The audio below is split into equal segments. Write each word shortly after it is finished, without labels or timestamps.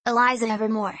Eliza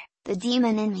Evermore, The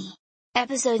Demon in Me.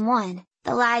 Episode 1,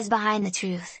 The Lies Behind the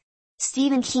Truth.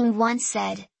 Stephen King once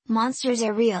said, "Monsters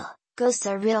are real, ghosts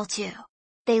are real too.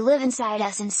 They live inside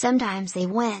us and sometimes they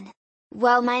win."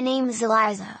 Well, my name is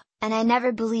Eliza, and I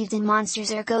never believed in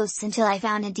monsters or ghosts until I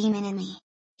found a demon in me.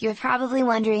 You're probably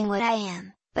wondering what I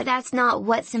am, but that's not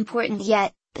what's important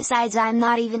yet. Besides, I'm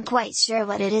not even quite sure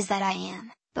what it is that I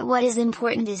am, but what is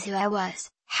important is who I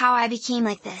was, how I became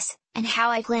like this, and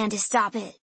how I plan to stop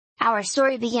it. Our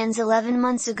story begins 11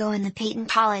 months ago in the Peyton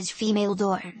College female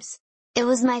dorms. It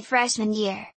was my freshman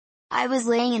year. I was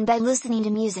laying in bed listening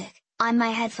to music, on my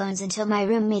headphones, until my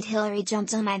roommate Hillary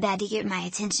jumped on my bed to get my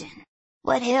attention.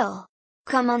 "What, Hill?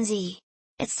 Come on, Z.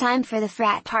 It's time for the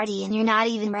frat party and you're not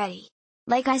even ready."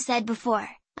 Like I said before,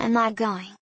 I'm not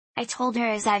going. I told her,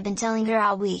 as I've been telling her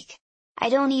all week. I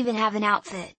don't even have an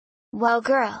outfit. Well,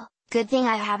 girl, good thing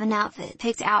I have an outfit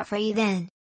picked out for you then.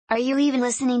 Are you even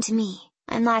listening to me?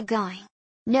 I'm not going.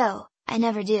 No, I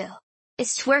never do.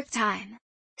 It's twerk time.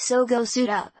 So go suit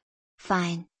up.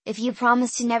 Fine, if you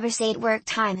promise to never say twerk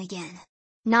time again.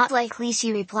 Not likely,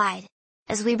 she replied.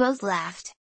 As we both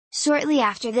laughed. Shortly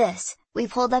after this, we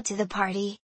pulled up to the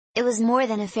party. It was more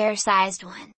than a fair-sized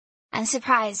one. I'm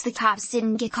surprised the cops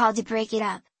didn't get called to break it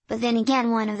up, but then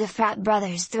again, one of the frat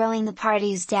brothers throwing the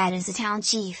party's dad is a town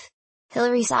chief.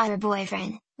 Hillary saw her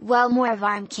boyfriend, well, more of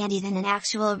arm candy than an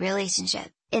actual relationship,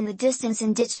 in the distance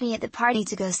and ditched me at the party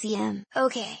to go see him.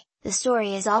 Okay, the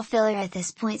story is all filler at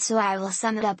this point, so I will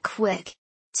sum it up quick.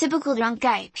 Typical drunk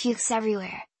guy pukes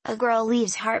everywhere, a girl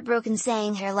leaves heartbroken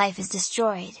saying her life is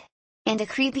destroyed. And a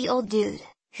creepy old dude,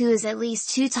 who is at least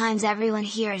 2 times everyone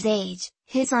here's age,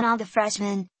 hits on all the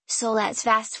freshmen. So let's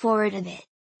fast forward a bit.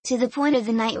 To the point of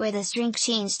the night where this drink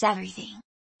changed everything.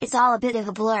 It's all a bit of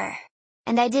a blur.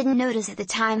 And I didn't notice at the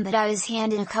time, but I was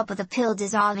handed a cup with a pill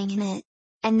dissolving in it.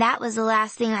 And that was the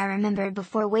last thing I remembered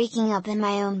before waking up in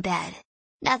my own bed.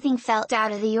 Nothing felt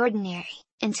out of the ordinary,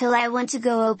 until I went to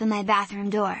go open my bathroom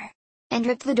door. And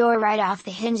ripped the door right off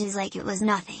the hinges like it was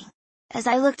nothing. As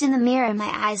I looked in the mirror,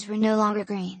 my eyes were no longer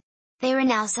green. They were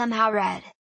now somehow red.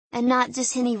 And not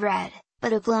just any red,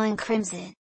 but a glowing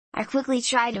crimson. I quickly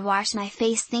tried to wash my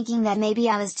face, thinking that maybe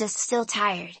I was just still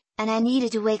tired, and I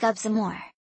needed to wake up some more.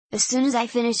 As soon as I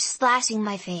finished splashing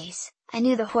my face, I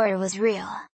knew the horror was real.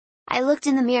 I looked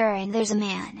in the mirror and there's a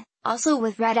man, also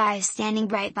with red eyes, standing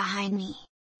right behind me.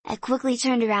 I quickly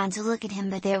turned around to look at him,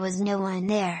 but there was no one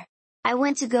there. I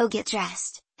went to go get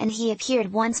dressed, and he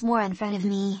appeared once more in front of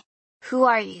me. "Who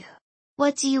are you?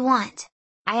 What do you want?"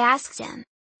 I asked him.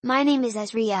 "My name is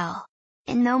Azriel."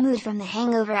 In no mood from the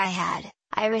hangover I had,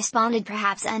 I responded,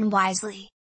 perhaps unwisely.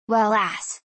 "Well,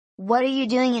 ass. What are you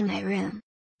doing in my room?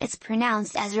 It's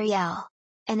pronounced Azriel.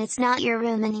 And it's not your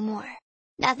room anymore.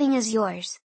 Nothing is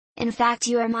yours. In fact,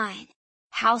 you are mine."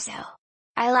 "How so?"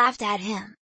 I laughed at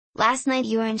him. "Last night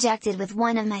you were injected with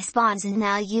one of my spawns and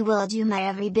now you will do my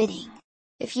every bidding.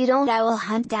 If you don't, I will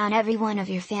hunt down every one of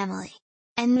your family.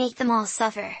 And make them all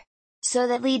suffer. So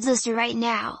that leads us to right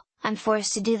now, I'm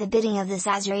forced to do the bidding of this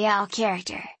Azriel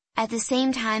character, at the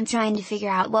same time trying to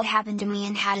figure out what happened to me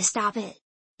and how to stop it.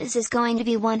 This is going to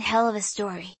be one hell of a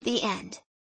story." The end.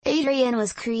 Adrian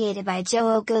was created by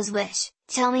Joe Goes Wish,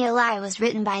 Tell Me a Lie was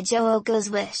written by Joe Goes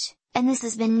Wish, and this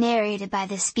has been narrated by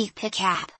the Speak Pick app.